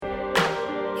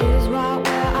is right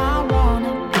where I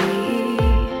wanna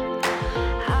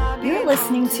be. You're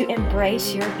listening to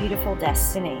Embrace Your Beautiful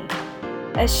Destiny,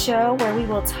 a show where we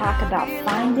will talk about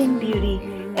finding beauty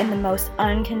in the most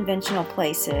unconventional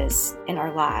places in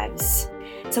our lives.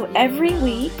 So every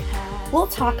week, we'll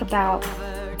talk about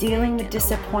dealing with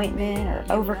disappointment or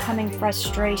overcoming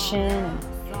frustration and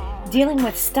dealing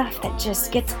with stuff that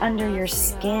just gets under your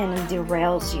skin and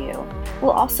derails you.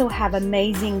 We'll also have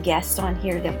amazing guests on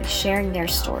here that will be sharing their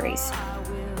stories.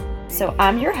 So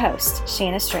I'm your host,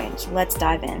 Shanna Strange. Let's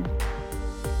dive in.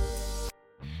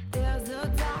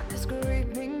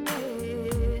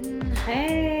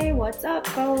 Hey, what's up,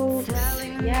 folks?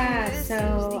 Yeah,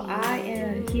 so I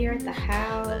am here at the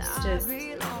house, just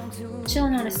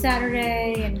chilling on a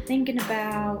Saturday and thinking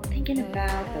about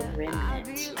the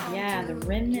remnant. Yeah, the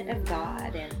remnant of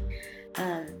God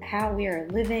and how we are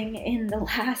living in the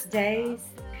last days.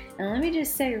 And let me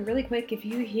just say really quick, if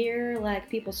you hear like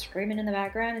people screaming in the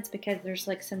background, it's because there's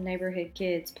like some neighborhood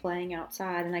kids playing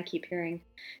outside and I keep hearing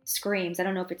screams. I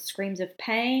don't know if it's screams of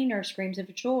pain or screams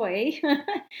of joy,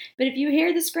 but if you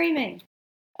hear the screaming,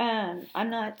 I'm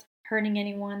not hurting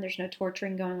anyone. There's no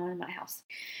torturing going on in my house.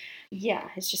 Yeah,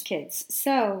 it's just kids.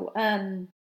 So,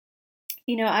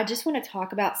 I just want to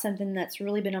talk about something that's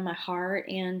really been on my heart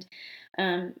and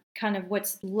kind of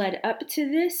what's led up to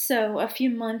this. So, a few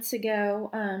months ago,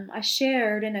 I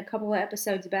shared in a couple of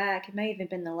episodes back, it may have even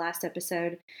been the last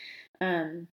episode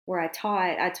where I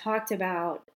talked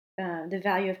about the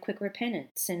value of quick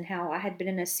repentance and how I had been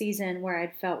in a season where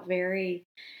I'd felt very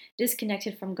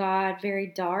disconnected from God, very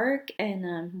dark,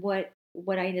 and what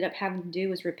I ended up having to do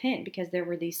was repent because there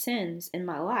were these sins in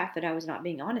my life that I was not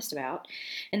being honest about,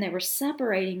 and they were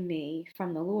separating me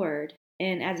from the Lord.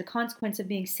 And as a consequence of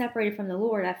being separated from the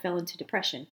Lord, I fell into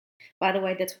depression. By the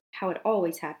way, that's how it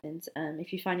always happens.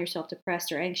 If you find yourself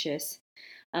depressed or anxious,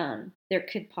 there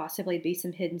could possibly be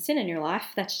some hidden sin in your life.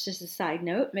 That's just a side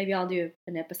note. Maybe I'll do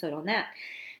an episode on that.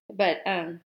 But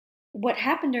what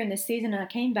happened during this season, I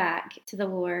came back to the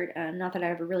Lord, not that I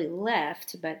ever really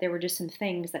left, but there were just some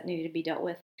things that needed to be dealt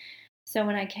with. So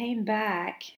when I came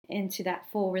back into that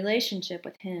full relationship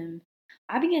with Him,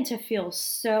 I began to feel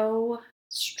so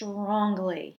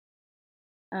strongly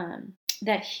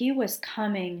that He was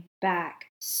coming back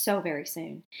so very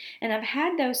soon. And I've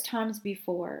had those times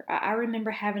before. I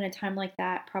remember having a time like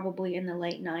that probably in the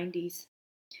late 90s.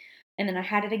 And then I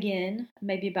had it again,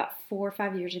 maybe about 4 or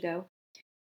 5 years ago.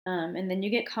 And then you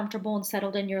get comfortable and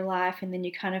settled in your life, and then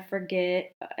you kind of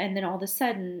forget. And then all of a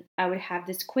sudden, I would have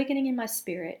this quickening in my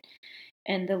spirit,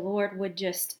 and the Lord would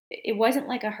just, it wasn't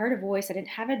like I heard a voice. I didn't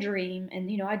have a dream. And,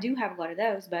 I do have a lot of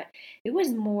those, but it was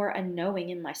more a knowing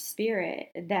in my spirit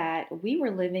that we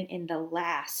were living in the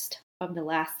last of the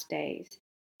last days.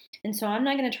 And so I'm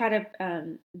not going to try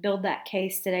to build that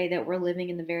case today that we're living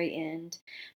in the very end.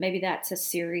 Maybe that's a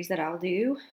series that I'll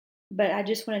do. But I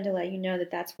just wanted to let you know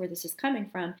that that's where this is coming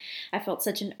from. I felt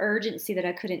such an urgency that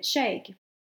I couldn't shake.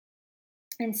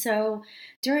 And so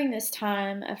during this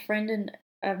time, a friend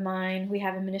of mine, we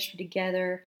have a ministry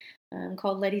together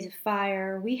called Ladies of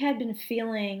Fire. We had been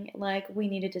feeling like we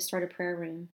needed to start a prayer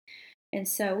room. And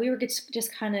so we were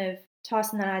just kind of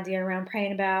tossing that idea around,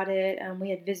 praying about it.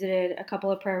 We had visited a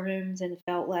couple of prayer rooms and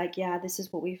felt like, yeah, this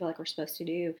is what we feel like we're supposed to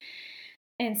do.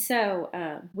 And so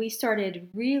we started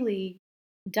really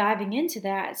diving into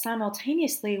that.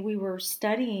 Simultaneously, we were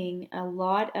studying a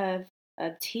lot of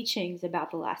teachings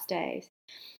about the last days.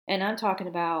 And I'm talking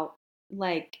about,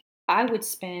 like, I would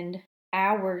spend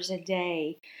hours a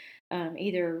day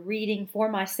either reading for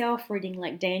myself, reading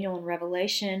like Daniel and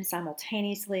Revelation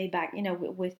simultaneously back,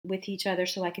 with each other,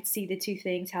 so I could see the two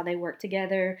things, how they work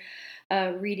together.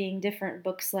 Reading different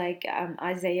books like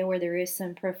Isaiah, where there is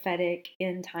some prophetic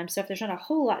end time stuff. There's not a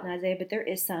whole lot in Isaiah, but there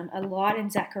is a lot in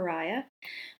Zechariah.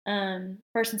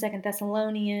 First and Second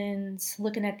Thessalonians,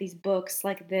 looking at these books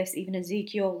like this, even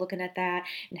Ezekiel, looking at that,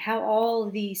 and how all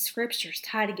of these scriptures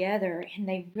tie together, and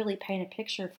they really paint a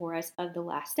picture for us of the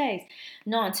last days.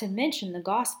 Not to mention the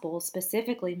gospel,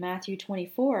 specifically Matthew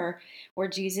 24, where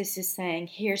Jesus is saying,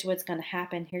 here's what's going to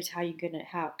happen, here's how you're going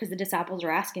to, because the disciples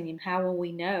are asking him, how will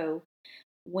we know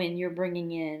when you're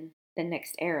bringing in the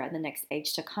next era, the next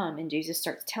age to come? And Jesus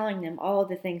starts telling them all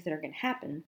the things that are going to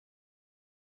happen.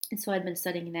 And so I'd been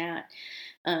studying that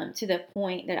to the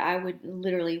point that I would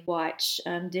literally watch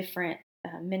different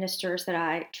ministers that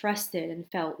I trusted and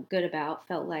felt good about,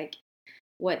 felt like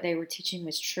what they were teaching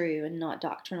was true and not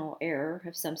doctrinal error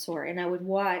of some sort. And I would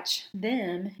watch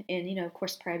them and, of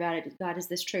course, pray about it. God, is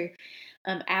this true?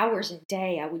 Hours a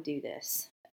day I would do this.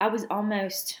 I was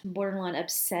almost borderline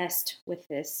obsessed with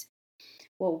this.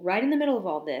 Well, right in the middle of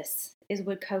all this is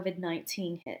when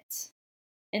COVID-19 hit.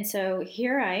 And so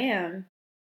here I am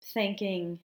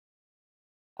thinking,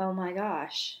 oh my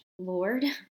gosh, Lord,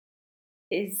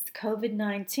 is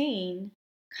COVID-19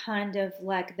 kind of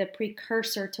like the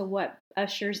precursor to what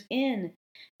ushers in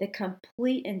the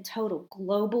complete and total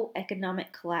global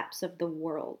economic collapse of the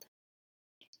world?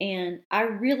 And I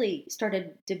really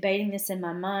started debating this in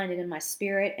my mind and in my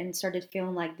spirit and started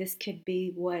feeling like this could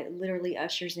be what literally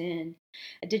ushers in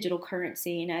a digital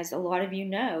currency. And as a lot of you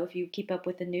know, if you keep up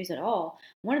with the news at all,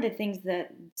 one of the things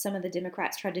that some of the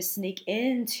Democrats tried to sneak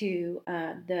into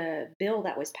the bill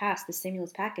that was passed, the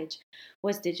stimulus package,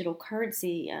 was digital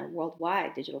currency,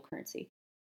 worldwide digital currency.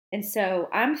 And so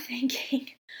I'm thinking,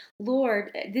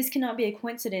 Lord, this cannot be a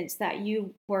coincidence that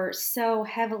you were so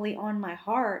heavily on my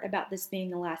heart about this being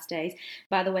the last days.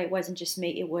 By the way, it wasn't just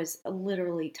me, it was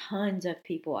literally tons of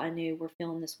people I knew were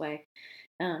feeling this way.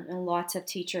 And lots of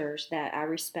teachers that I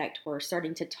respect were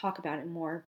starting to talk about it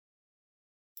more.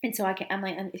 And so I'm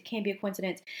like, it can't be a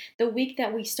coincidence. The week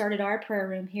that we started our prayer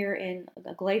room here in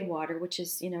Gladewater, which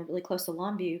is, really close to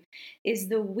Longview, is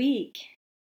the week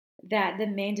that the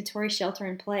mandatory shelter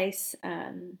in place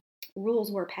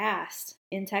rules were passed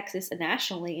in Texas and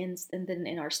nationally, and then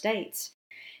in our states.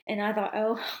 And I thought,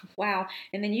 oh, wow.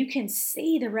 And then you can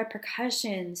see the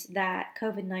repercussions that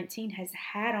COVID-19 has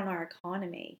had on our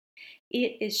economy.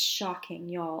 It is shocking,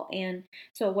 y'all. And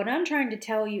so what I'm trying to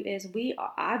tell you is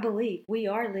I believe we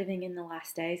are living in the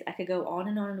last days. I could go on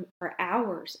and on for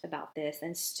hours about this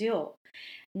and still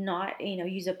not,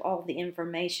 use up all the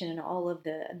information and all of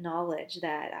the knowledge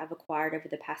that I've acquired over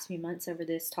the past few months over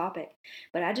this topic.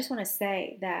 But I just want to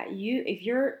say that if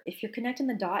you're connecting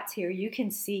the dots here, you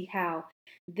can see how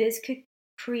this could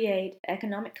create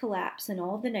economic collapse in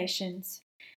all of the nations.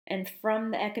 And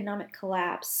from the economic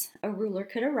collapse, a ruler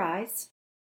could arise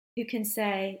who can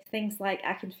say things like,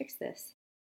 I can fix this.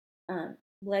 Um,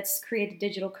 let's create a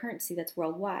digital currency that's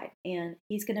worldwide. And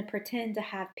he's going to pretend to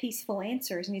have peaceful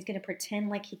answers, and he's going to pretend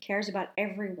like he cares about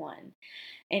everyone.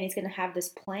 And he's going to have this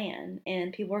plan,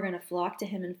 and people are going to flock to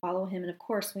him and follow him. And of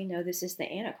course, we know this is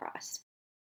the Antichrist.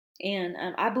 And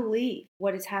I believe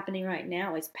what is happening right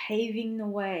now is paving the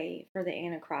way for the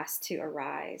Antichrist to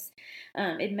arise.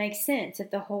 It makes sense.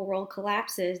 If the whole world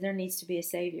collapses, there needs to be a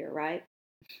savior, right?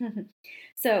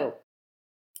 So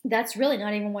that's really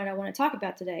not even what I want to talk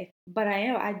about today. But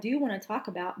I do want to talk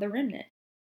about the remnant.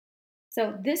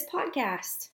 So this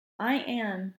podcast, I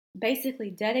am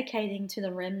basically dedicating to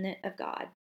the remnant of God.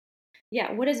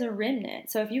 Yeah, what is a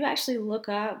remnant? So if you actually look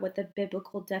up what the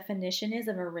biblical definition is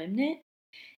of a remnant,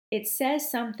 it says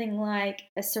something like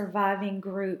a surviving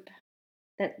group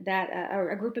or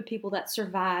a group of people that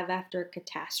survive after a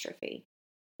catastrophe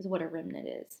is what a remnant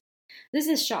is. This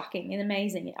is shocking and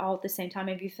amazing all at the same time.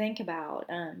 If you think about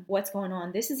what's going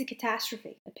on, this is a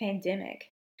catastrophe, a pandemic.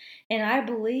 And I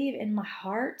believe in my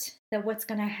heart that what's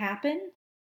going to happen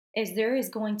is there is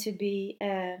going to be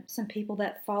some people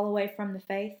that fall away from the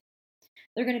faith.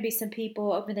 There are going to be some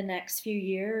people over the next few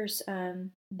years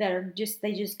that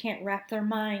they just can't wrap their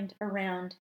mind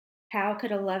around how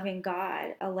could a loving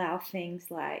God allow things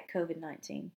like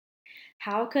COVID-19?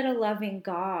 How could a loving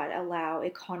God allow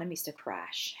economies to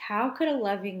crash? How could a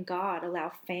loving God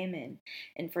allow famine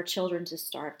and for children to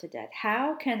starve to death?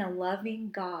 How can a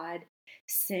loving God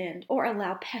send or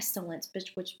allow pestilence,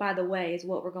 which by the way is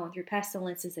what we're going through?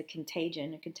 Pestilence is a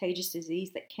contagious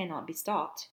disease that cannot be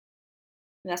stopped.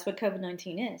 That's what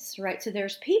COVID-19 is, right? So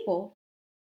there's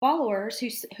followers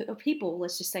people,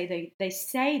 let's just say they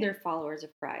say they're followers of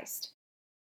Christ,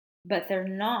 but they're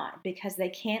not because they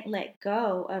can't let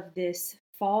go of this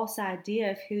false idea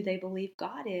of who they believe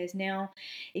God is. Now,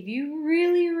 if you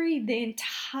really read the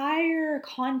entire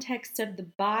context of the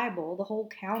Bible, the whole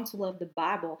counsel of the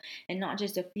Bible, and not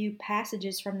just a few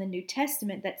passages from the New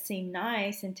Testament that seem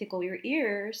nice and tickle your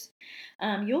ears,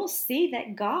 you'll see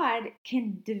that God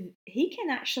he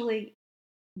can actually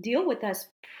deal with us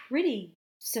pretty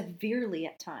severely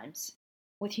at times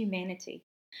with humanity.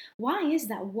 Why is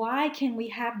that? Why can we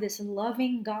have this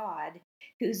loving God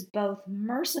who's both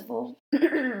merciful,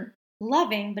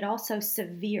 loving, but also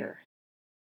severe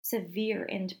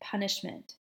in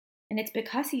punishment? And it's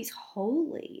because he's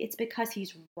holy. It's because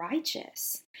he's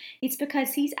righteous. It's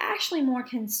because he's actually more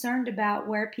concerned about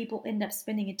where people end up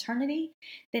spending eternity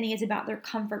than he is about their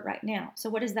comfort right now. So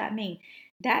what does that mean?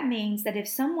 That means that if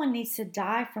someone needs to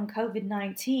die from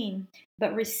COVID-19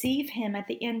 but receive him at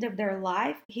the end of their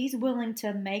life, he's willing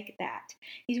to make that.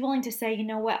 He's willing to say, you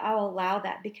know what, I'll allow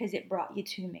that because it brought you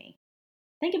to me.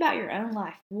 Think about your own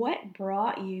life. What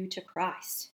brought you to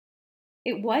Christ?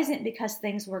 It wasn't because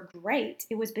things were great.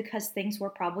 It was because things were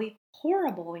probably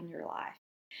horrible in your life.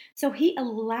 So he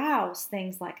allows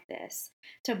things like this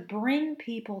to bring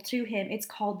people to him. It's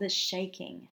called the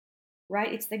shaking,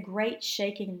 right? It's the great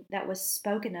shaking that was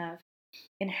spoken of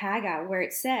in Haggai, where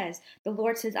it says, the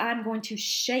Lord says, I'm going to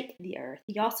shake the earth.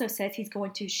 He also says he's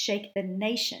going to shake the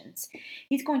nations.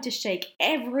 He's going to shake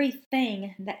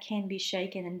everything that can be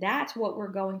shaken. And that's what we're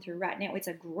going through right now. It's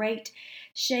a great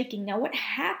shaking. Now, what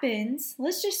happens?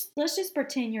 Let's just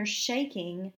pretend you're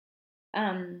shaking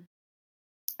um,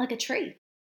 like a tree.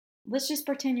 Let's just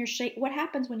pretend you're shake. What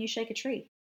happens when you shake a tree?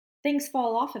 Things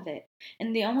fall off of it.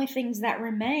 And the only things that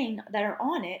remain that are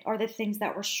on it are the things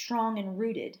that were strong and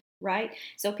rooted, right?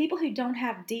 So people who don't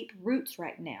have deep roots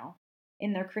right now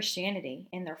in their Christianity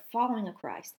and their following of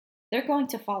Christ, they're going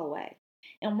to fall away.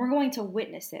 And we're going to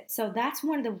witness it. So that's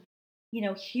one of the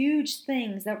huge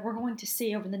things that we're going to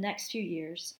see over the next few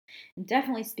years, and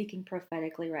definitely speaking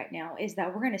prophetically right now, is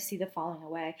that we're going to see the falling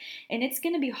away. And it's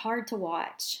going to be hard to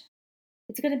watch.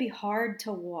 It's going to be hard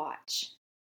to watch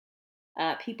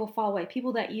people fall away,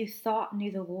 people that you thought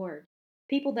knew the Lord,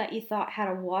 people that you thought had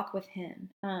a walk with Him.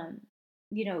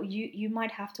 You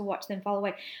might have to watch them fall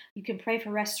away. You can pray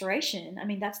for restoration. I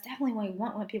mean, that's definitely what we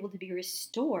want. We want people to be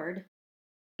restored.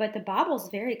 But the Bible's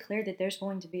very clear that there's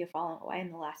going to be a falling away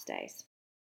in the last days.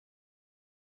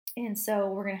 And so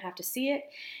we're going to have to see it.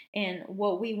 And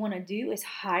what we want to do is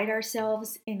hide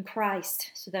ourselves in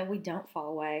Christ so that we don't fall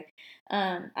away.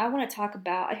 I want to talk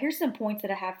about, here's some points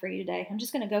that I have for you today. I'm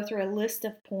just going to go through a list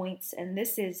of points. And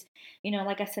this is,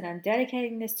 like I said, I'm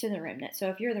dedicating this to the remnant. So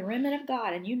if you're the remnant of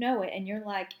God and you know it and you're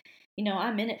like,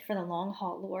 I'm in it for the long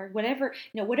haul, Lord, whatever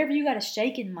you got to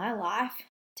shake in my life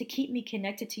to keep me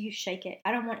connected to you, shake it.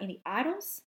 I don't want any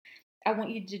idols. I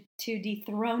want you to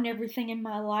dethrone everything in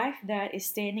my life that is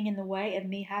standing in the way of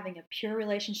me having a pure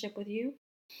relationship with you.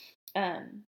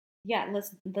 Yeah,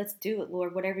 let's do it,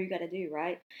 Lord. Whatever you got to do,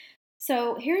 right?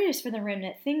 So here it is for the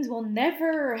remnant. Things will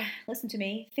never, listen to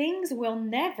me, things will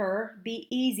never be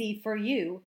easy for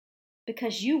you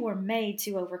because you were made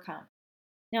to overcome.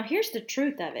 Now, here's the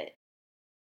truth of it.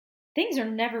 Things are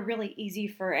never really easy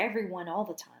for everyone all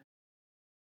the time.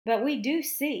 But we do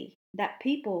see that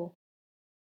people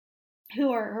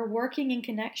who are working in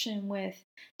connection with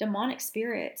demonic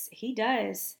spirits, he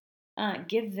does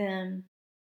give them,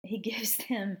 he gives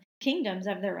them kingdoms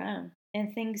of their own.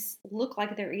 And things look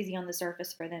like they're easy on the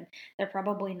surface for them. They're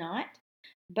probably not.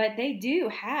 But they do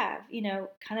have,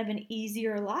 kind of an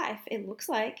easier life, it looks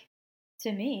like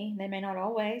to me. They may not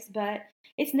always, but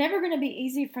it's never going to be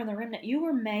easy for the remnant. You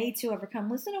were made to overcome.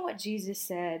 Listen to what Jesus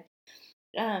said.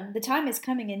 The time is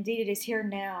coming, indeed it is here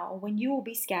now, when you will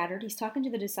be scattered. He's talking to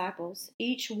the disciples,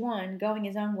 each one going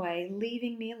his own way,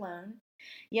 leaving me alone.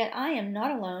 Yet I am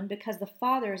not alone, because the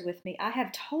Father is with me. I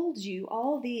have told you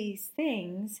all these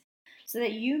things so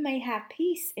that you may have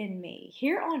peace in me.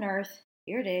 Here on earth,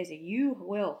 here it is, you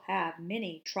will have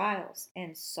many trials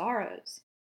and sorrows.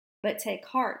 But take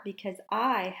heart, because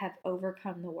I have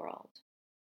overcome the world.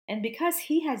 And because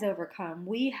he has overcome,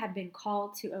 we have been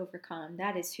called to overcome.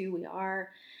 That is who we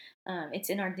are. It's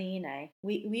in our DNA.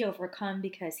 We overcome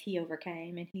because he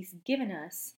overcame, and he's given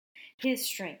us his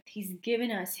strength. He's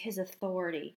given us his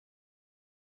authority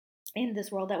in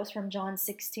this world. That was from John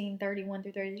 16:31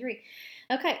 through 33.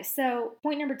 Okay, so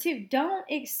point number 2, don't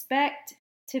expect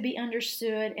to be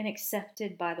understood and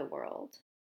accepted by the world.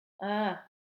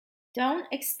 Don't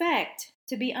expect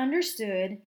to be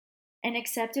understood and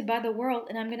accepted by the world,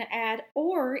 and I'm going to add,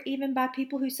 or even by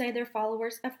people who say they're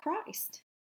followers of Christ.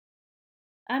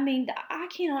 I mean, I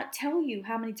cannot tell you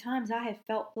how many times I have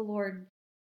felt the Lord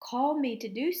call me to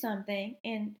do something,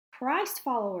 and Christ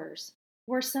followers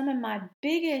were some of my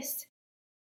biggest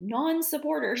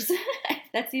non-supporters, if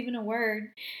that's even a word.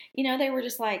 They were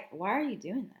just like, why are you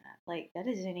doing that? Like, that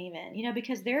isn't even,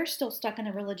 because they're still stuck in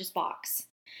a religious box.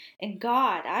 And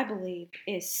God, I believe,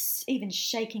 is even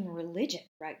shaking religion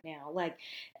right now. Like,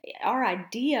 our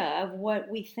idea of what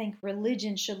we think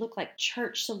religion should look like,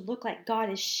 church should look like, God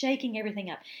is shaking everything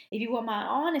up. If you want my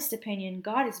honest opinion,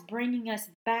 God is bringing us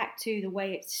back to the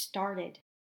way it started.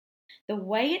 The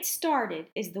way it started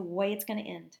is the way it's going to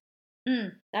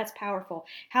end. That's powerful.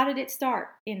 How did it start?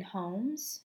 In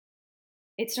homes.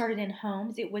 It started in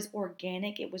homes. It was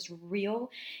organic. It was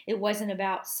real. It wasn't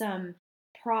about some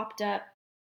propped up,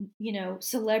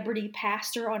 celebrity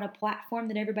pastor on a platform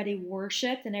that everybody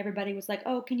worshiped, and everybody was like,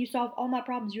 oh, can you solve all my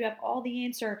problems? You have all the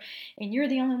answer, and you're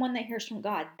the only one that hears from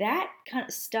God. That kind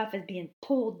of stuff is being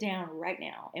pulled down right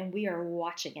now, and we are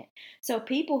watching it. So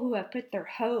people who have put their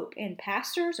hope in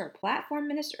pastors or platform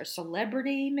ministers or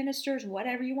celebrity ministers,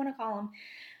 whatever you want to call them,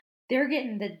 they're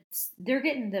getting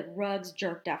the rugs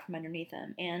jerked out from underneath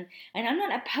them. And I'm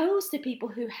not opposed to people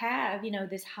who have,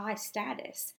 this high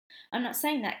status. I'm not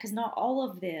saying that, because not all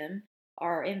of them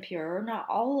are impure. Not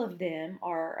all of them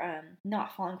are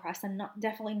not following Christ. I'm not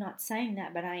definitely not saying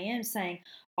that, but I am saying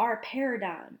our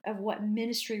paradigm of what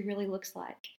ministry really looks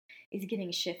like is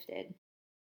getting shifted.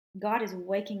 God is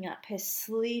waking up his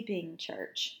sleeping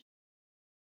church.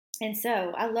 And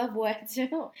so I love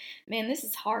man, this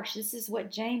is harsh. This is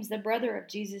what James, the brother of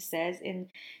Jesus, says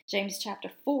in James chapter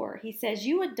 4. He says,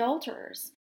 "You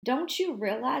adulterers, don't you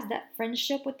realize that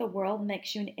friendship with the world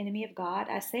makes you an enemy of God?"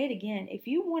 I say it again. If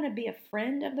you want to be a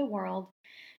friend of the world,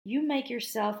 you make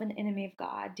yourself an enemy of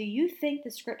God. Do you think the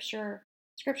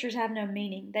scriptures have no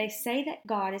meaning? They say that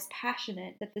God is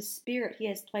passionate, that the spirit he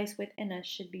has placed within us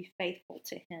should be faithful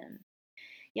to him.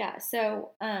 Yeah,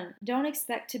 so don't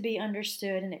expect to be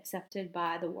understood and accepted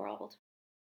by the world.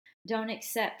 Don't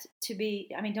expect to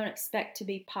be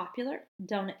popular.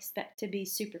 Don't expect to be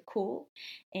super cool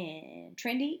and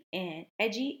trendy and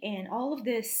edgy and all of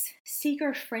this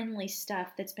seeker friendly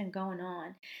stuff that's been going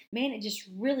on. Man, it just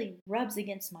really rubs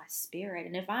against my spirit.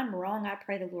 And if I'm wrong, I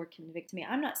pray the Lord convict me.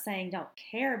 I'm not saying don't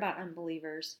care about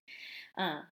unbelievers,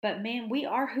 but man, we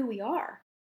are who we are.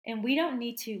 And we don't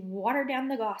need to water down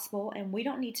the gospel, and we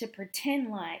don't need to pretend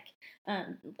like,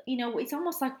 it's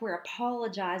almost like we're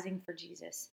apologizing for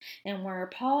Jesus, and we're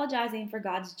apologizing for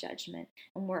God's judgment,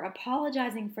 and we're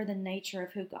apologizing for the nature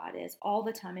of who God is all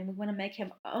the time, and we want to make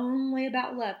him only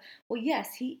about love. Well,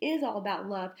 yes, he is all about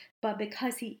love, but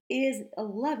because he is a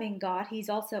loving God, he's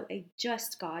also a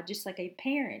just God, just like a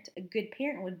good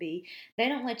parent would be. They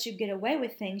don't let you get away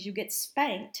with things. You get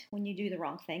spanked when you do the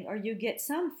wrong thing, or you get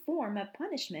some form of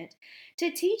punishment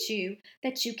to teach you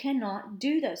that you cannot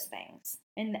do those things.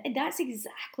 And that's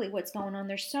exactly what's going on.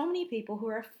 There's so many people who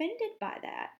are offended by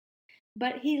that.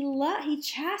 But he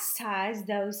chastised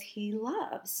those he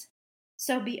loves.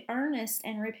 So be earnest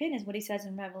and repent is what he says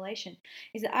in Revelation.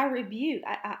 Is that I rebuke,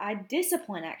 I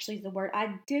discipline, actually is the word.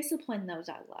 I discipline those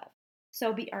I love.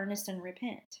 So be earnest and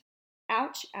repent.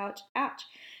 Ouch, ouch, ouch.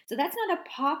 So that's not a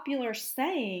popular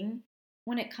saying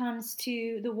when it comes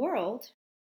to the world.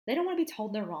 They don't want to be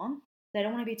told they're wrong. They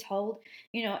don't want to be told,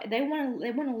 they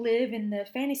want to live in the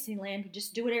fantasy land,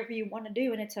 just do whatever you want to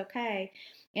do and it's okay.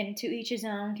 And to each his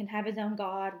own, can have his own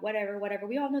God, whatever, whatever.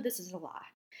 We all know this is a lie.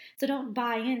 So don't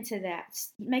buy into that.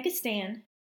 Make a stand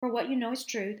for what you know is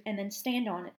truth and then stand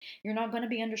on it. You're not going to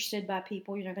be understood by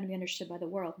people. You're not going to be understood by the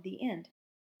world. The end.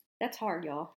 That's hard,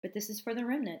 y'all, but this is for the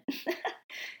remnant.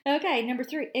 Okay, number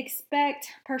 3, expect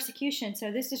persecution.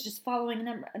 So this is just following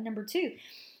number 2.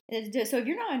 So if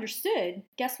you're not understood,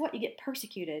 guess what? You get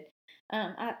persecuted.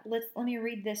 Let me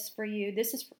read this for you.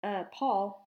 This is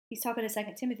Paul. He's talking to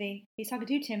 2 Timothy. He's talking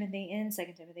to Timothy in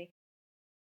 2 Timothy.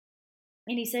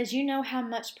 And he says, "You know how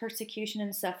much persecution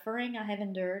and suffering I have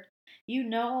endured. You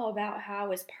know about how I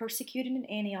was persecuted in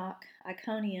Antioch,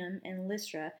 Iconium, and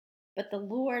Lystra. But the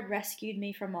Lord rescued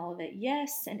me from all of it.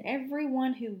 Yes, and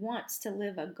everyone who wants to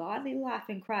live a godly life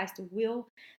in Christ will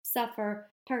suffer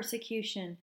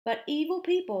persecution. But evil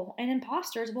people and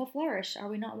impostors will flourish." Are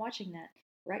we not watching that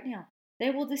right now?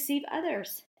 "They will deceive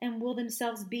others and will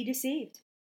themselves be deceived.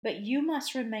 But you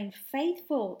must remain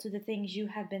faithful to the things you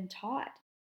have been taught.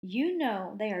 You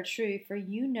know they are true, for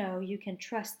you know you can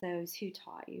trust those who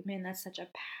taught you." Man, that's such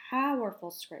a powerful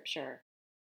scripture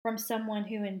from someone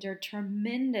who endured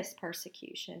tremendous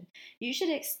persecution. You should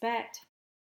expect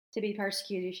to be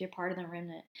persecuted if you're part of the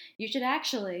remnant. You should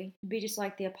actually be just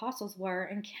like the apostles were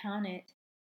and count it.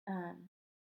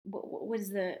 What was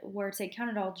the word say? Count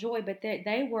it all joy, but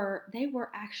they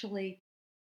were actually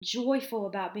joyful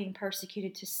about being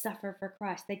persecuted to suffer for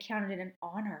Christ. They counted it an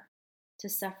honor to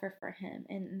suffer for him.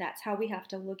 And that's how we have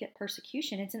to look at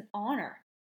persecution. It's an honor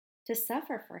to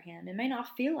suffer for him. It may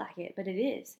not feel like it, but it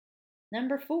is.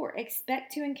 Number 4,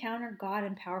 expect to encounter God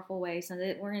in powerful ways. So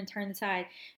that we're going to turn the tide,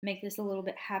 make this a little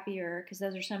bit happier, because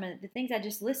those are some of the things I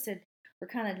just listed were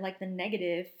kind of like the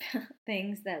negative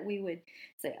things that we would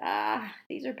say,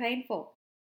 these are painful.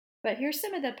 But here's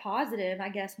some of the positive, I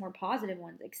guess, more positive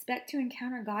ones. Expect to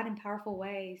encounter God in powerful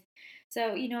ways.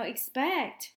 So,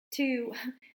 expect to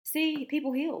see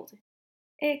people healed.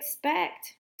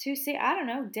 Expect to see,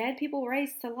 dead people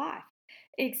raised to life.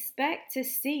 Expect to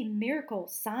see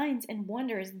miracles, signs, and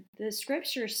wonders. The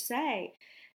scriptures say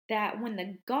that when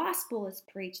the gospel is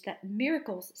preached, that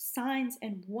miracles, signs,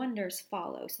 and wonders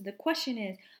follow. So the question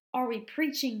is, are we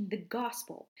preaching the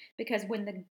gospel? Because when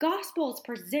the gospel is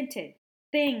presented,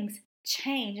 things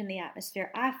change in the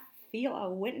atmosphere. I feel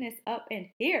a witness up in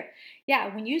here.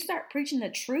 Yeah, when you start preaching the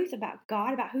truth about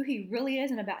God, about who he really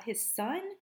is, and about his son,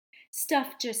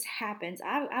 stuff just happens.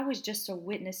 I was just a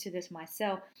witness to this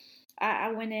myself.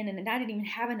 I went in and I didn't even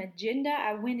have an agenda.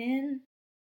 I went in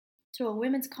to a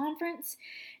women's conference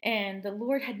and the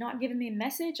Lord had not given me a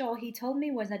message. All he told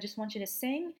me was, I just want you to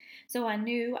sing. So I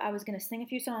knew I was going to sing a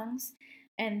few songs.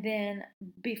 And then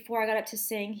before I got up to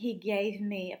sing, he gave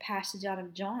me a passage out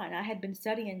of John. I had been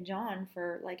studying John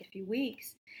for like a few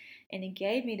weeks, and he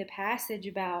gave me the passage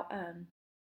about,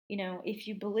 if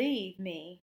you believe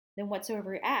me, then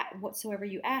whatsoever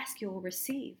you ask, you will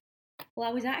receive. Well,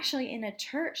 I was actually in a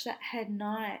church that had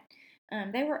not,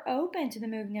 they were open to the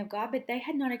moving of God, but they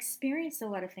had not experienced a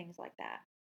lot of things like that.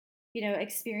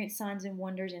 Experienced signs and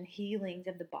wonders and healings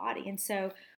of the body. And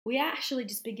so we actually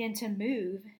just began to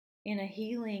move in a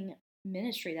healing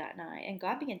ministry that night. And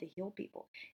God began to heal people,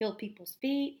 heal people's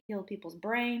feet, heal people's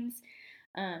brains.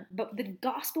 But the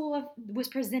was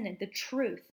presented, the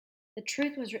truth. The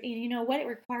truth was, you know what? It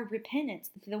required repentance.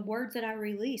 The words that I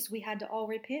released, we had to all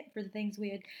repent for the things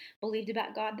we had believed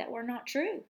about God that were not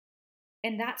true.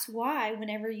 And that's why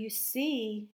whenever you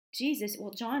see Jesus,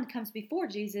 well, John comes before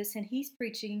Jesus and he's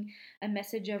preaching a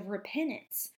message of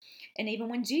repentance. And even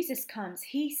when Jesus comes,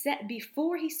 he said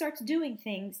before he starts doing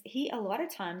things, he a lot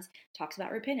of times talks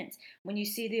about repentance. When you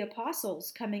see the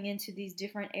apostles coming into these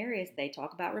different areas, they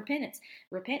talk about repentance.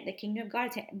 Repent, the kingdom of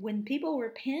God. When people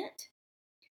repent,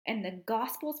 and the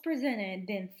gospel's presented,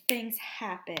 then things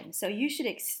happen. So you should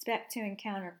expect to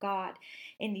encounter God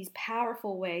in these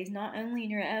powerful ways, not only in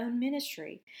your own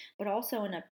ministry, but also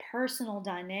in a personal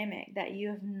dynamic that you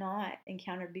have not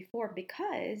encountered before,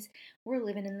 because we're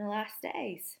living in the last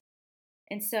days.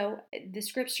 And so the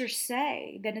scriptures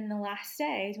say that in the last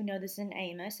days, we know this in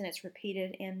Amos, and it's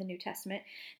repeated in the New Testament,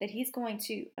 that he's going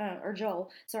to, or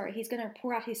Joel, sorry, he's going to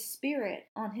pour out his spirit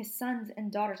on his sons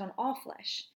and daughters, on all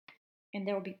flesh. And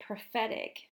there will be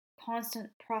prophetic,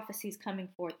 constant prophecies coming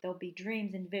forth. There'll be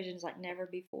dreams and visions like never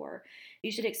before.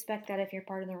 You should expect that if you're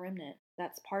part of the remnant.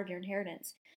 That's part of your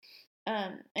inheritance.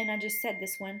 And I just said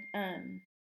this one.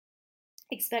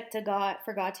 Expect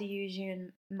for God to use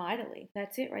you mightily.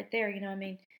 That's it right there.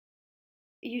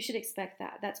 You should expect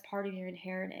that. That's part of your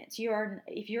inheritance.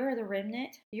 If you're the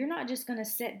remnant, you're not just going to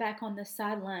sit back on the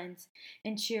sidelines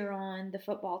and cheer on the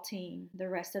football team, the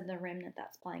rest of the remnant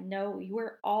that's playing. No,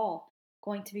 we're all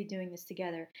going to be doing this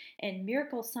together. And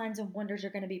miracles, signs, and wonders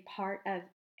are going to be part of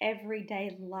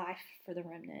everyday life for the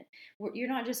remnant. You're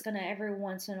not just going to every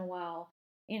once in a while,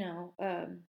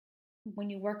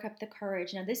 when you work up the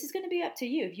courage. Now, this is going to be up to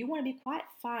you. If you want to be quiet,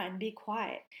 fine, be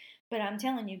quiet. But I'm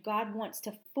telling you, God wants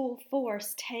to full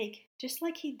force take, just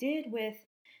like he did with,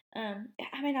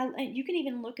 you can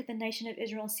even look at the nation of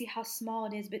Israel and see how small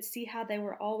it is, but see how they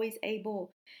were always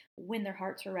able, when their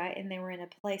hearts were right and they were in a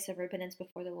place of repentance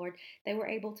before the Lord, they were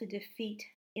able to defeat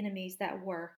enemies that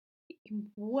were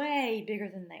way bigger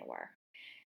than they were.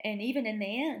 And even in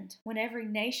the end, when every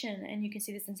nation, and you can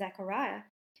see this in Zechariah,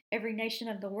 every nation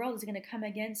of the world is going to come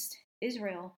against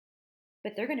Israel,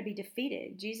 but they're going to be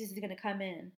defeated. Jesus is going to come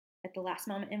in at the last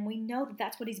moment, and we know that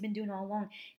that's what he's been doing all along.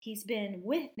 He's been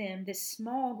with them, this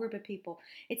small group of people.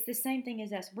 It's the same thing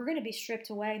as us. We're going to be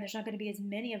stripped away, and there's not going to be as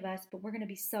many of us, but we're going to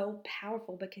be so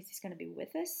powerful because he's going to be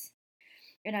with us.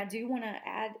 And I do want to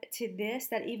add to this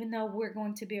that even though we're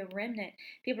going to be a remnant,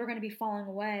 people are going to be falling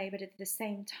away, but at the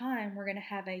same time, we're going to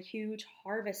have a huge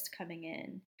harvest coming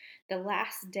in. The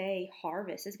last day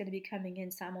harvest is going to be coming in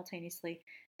simultaneously.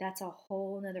 That's a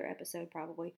whole nother episode,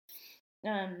 probably.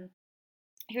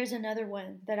 Here's another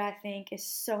one that I think is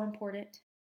so important,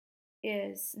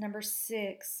 is number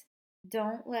 6.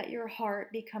 Don't let your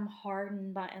heart become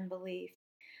hardened by unbelief.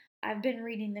 I've been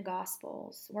reading the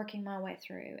Gospels, working my way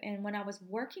through, and when I was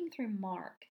working through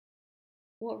Mark,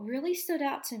 what really stood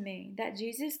out to me that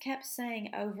Jesus kept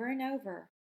saying over and over,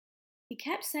 he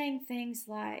kept saying things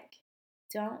like,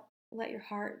 don't let your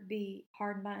heart be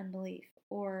hardened by unbelief,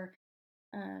 or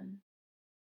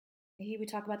he would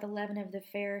talk about the leaven of the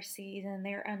Pharisees and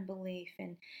their unbelief,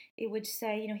 and it would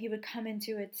say, he would come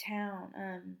into a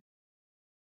town,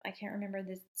 I can't remember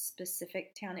the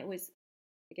specific town,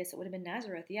 I guess it would have been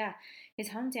Nazareth, yeah, his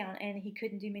hometown, and he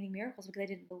couldn't do many miracles because they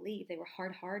didn't believe. They were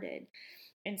hard-hearted.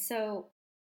 And so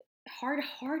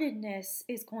hard-heartedness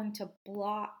is going to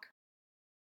block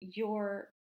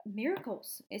your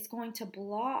miracles. It's going to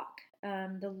block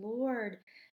the Lord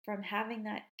from having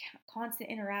that constant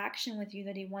interaction with you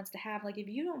that he wants to have. Like, if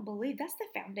you don't believe, that's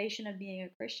the foundation of being a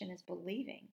Christian, is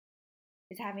believing,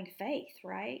 is having faith,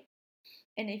 right?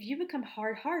 And if you become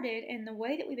hard-hearted, and the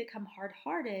way that we become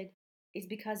hard-hearted is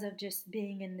because of just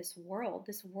being in this world.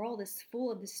 This world is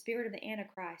full of the spirit of the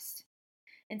Antichrist.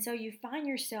 And so you find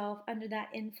yourself under that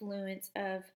influence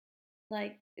of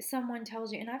Like someone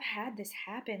tells you, and I've had this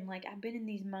happen. Like I've been in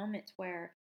these moments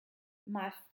where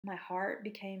my my heart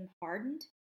became hardened,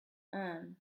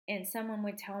 um, and someone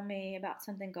would tell me about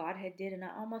something God had did, and I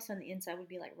almost on the inside would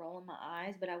be like rolling my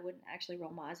eyes, but I wouldn't actually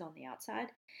roll my eyes on the outside.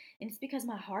 And it's because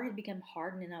my heart had become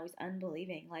hardened and I was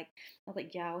unbelieving. Like I was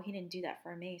like, yeah, well, he didn't do that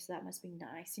for me, so that must be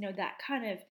nice. That kind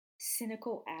of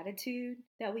cynical attitude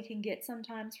that we can get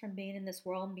sometimes from being in this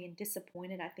world and being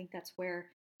disappointed. I think that's where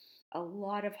a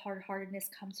lot of hard-heartedness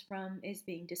comes from, is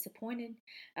being disappointed.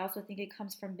 I also think it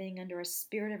comes from being under a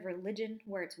spirit of religion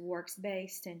where it's works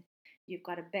based and you've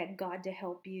got to beg God to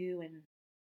help you. And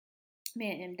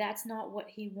man, and that's not what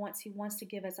he wants. He wants to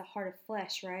give us a heart of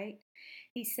flesh, right?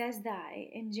 He says that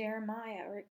in Jeremiah,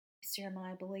 or it's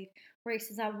Jeremiah, I believe, where he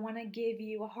says, I want to give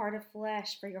you a heart of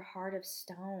flesh for your heart of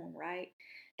stone, right?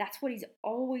 That's what he's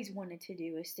always wanted to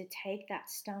do, is to take that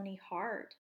stony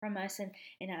heart from us. And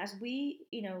as we,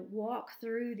 walk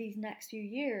through these next few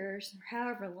years,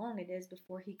 however long it is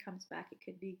before he comes back, it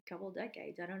could be a couple of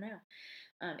decades, I don't know.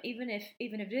 Even if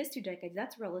it is 2 decades,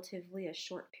 that's relatively a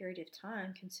short period of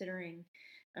time considering,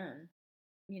 um,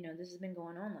 this has been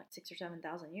going on like 6 or 7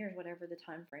 thousand years, whatever the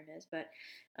time frame is. But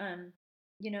um,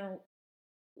 you know,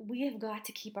 we have got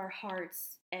to keep our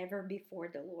hearts ever before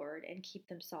the Lord and keep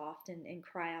them soft and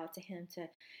cry out to Him to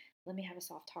let me have a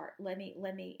soft heart. Let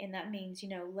me, and that means,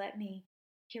 let me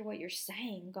hear what you're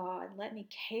saying, God. Let me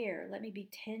care. Let me be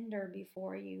tender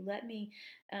before you. Let me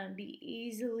be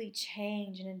easily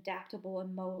changed and adaptable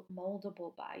and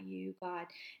moldable by you, God,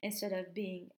 instead of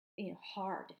being,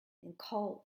 hard and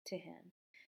cold to Him.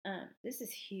 This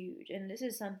is huge, and this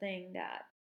is something that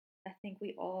I think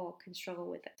we all can struggle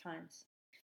with at times.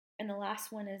 And the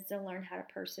last one is to learn how to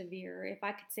persevere. If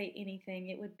I could say anything,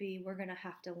 it would be we're going to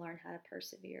have to learn how to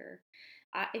persevere.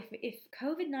 If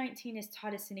COVID-19 has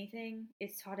taught us anything,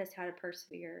 it's taught us how to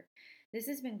persevere. This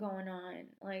has been going on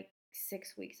like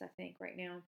 6 weeks, I think, right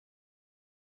now.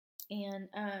 And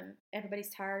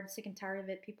everybody's tired, sick and tired of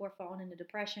it. People are falling into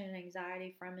depression and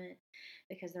anxiety from it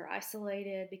because they're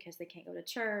isolated, because they can't go to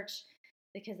church,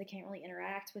 because they can't really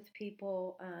interact with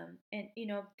people. And,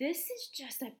 this is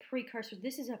just a precursor.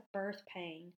 This is a birth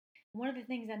pain. One of the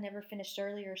things I never finished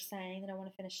earlier saying that I want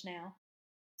to finish now,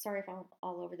 sorry if I'm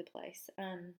all over the place,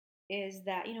 is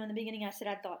that, in the beginning I said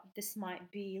I thought this might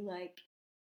be like,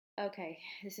 okay,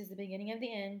 this is the beginning of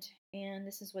the end, and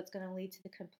this is what's going to lead to the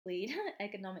complete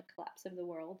economic collapse of the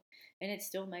world, and it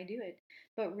still may do it.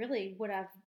 But really, what I've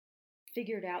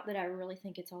figured out that I really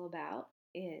think it's all about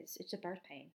is it's a birth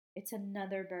pain. It's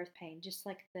another birth pain, just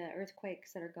like the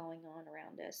earthquakes that are going on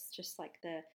around us, just like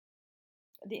the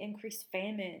increased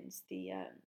famines, the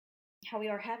how we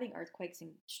are having earthquakes in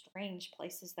strange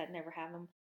places that never have them,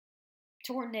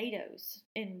 tornadoes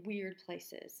in weird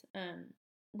places.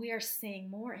 We are seeing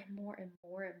more and more and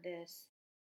more of this.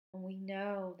 And we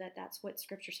know that that's what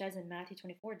Scripture says in Matthew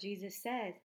 24. Jesus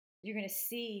says, you're going to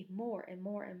see more and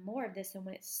more and more of this. And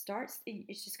when it starts,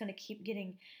 it's just going to keep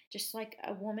getting just like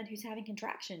a woman who's having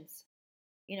contractions.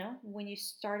 When you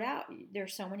start out, they're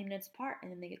so many minutes apart,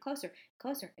 and then they get closer,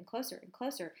 closer, and closer, and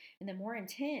closer, and they're more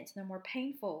intense, and they're more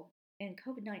painful. And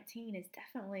COVID-19 is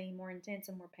definitely more intense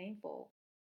and more painful.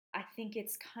 I think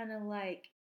it's kind of like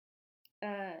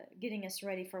getting us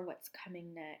ready for what's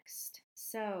coming next.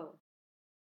 So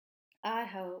I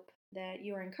hope that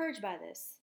you are encouraged by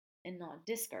this and not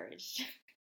discouraged.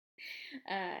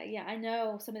 Yeah, I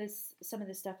know some of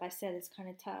the stuff I said is kind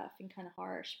of tough and kind of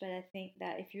harsh, but I think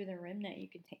that if you're the remnant,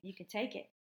 you can take it,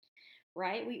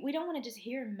 right? We don't want to just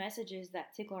hear messages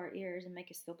that tickle our ears and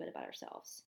make us feel good about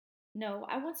ourselves. No,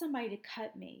 I want somebody to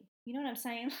cut me. You know what I'm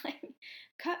saying? Like,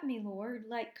 cut me, Lord.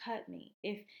 Like, cut me.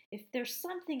 If there's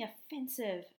something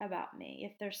offensive about me,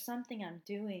 if there's something I'm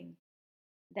doing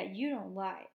that you don't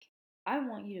like, I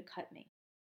want you to cut me.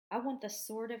 I want the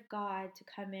sword of God to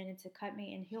come in and to cut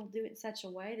me, and He'll do it in such a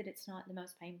way that it's not the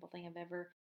most painful thing I've ever.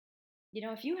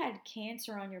 If you had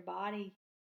cancer on your body,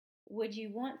 would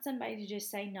you want somebody to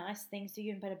just say nice things to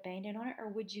you and put a band-aid on it, or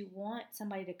would you want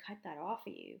somebody to cut that off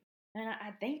of you? And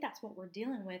I think that's what we're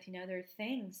dealing with. There are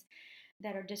things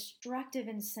that are destructive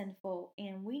and sinful,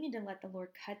 and we need to let the Lord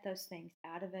cut those things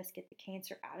out of us, get the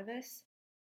cancer out of us,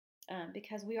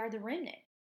 because we are the remnant.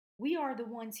 We are the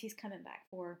ones He's coming back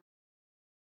for.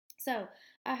 So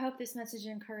I hope this message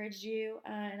encouraged you,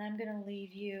 and I'm going to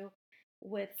leave you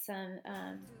with some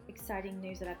exciting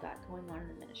news that I've got going on in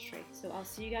the ministry. So I'll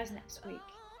see you guys next week.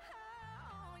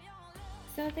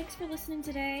 So thanks for listening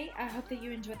today. I hope that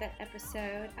you enjoyed that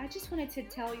episode. I just wanted to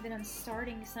tell you that I'm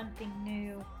starting something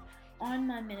new on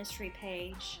my ministry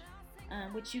page,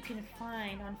 which you can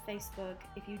find on Facebook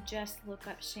if you just look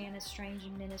up Shanna Strange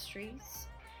Ministries.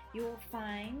 you will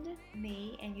find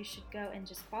me, and you should go and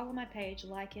just follow my page,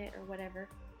 like it or whatever.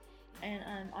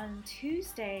 And on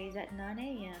Tuesdays at 9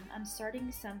 a.m., I'm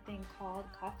starting something called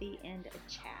Coffee and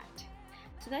a Chat.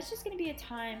 So that's just going to be a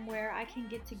time where I can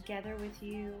get together with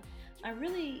you. I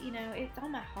really, it's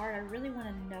on my heart. I really want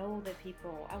to know the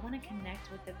people. I want to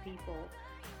connect with the people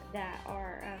that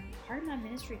are part of my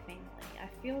ministry family. I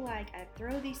feel like I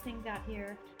throw these things out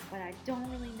here, but I don't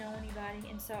really know anybody.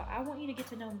 And so I want you to get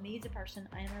to know me as a person.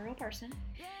 I am a real person.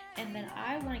 And then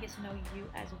I want to get to know you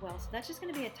as well. So that's just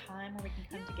going to be a time where we can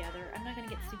come together. I'm not going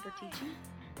to get super teachy.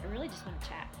 I really just want to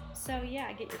chat. So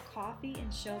yeah, get your coffee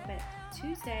and show up at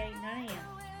Tuesday, 9 a.m.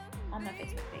 on my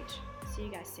Facebook page. See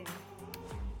you guys soon.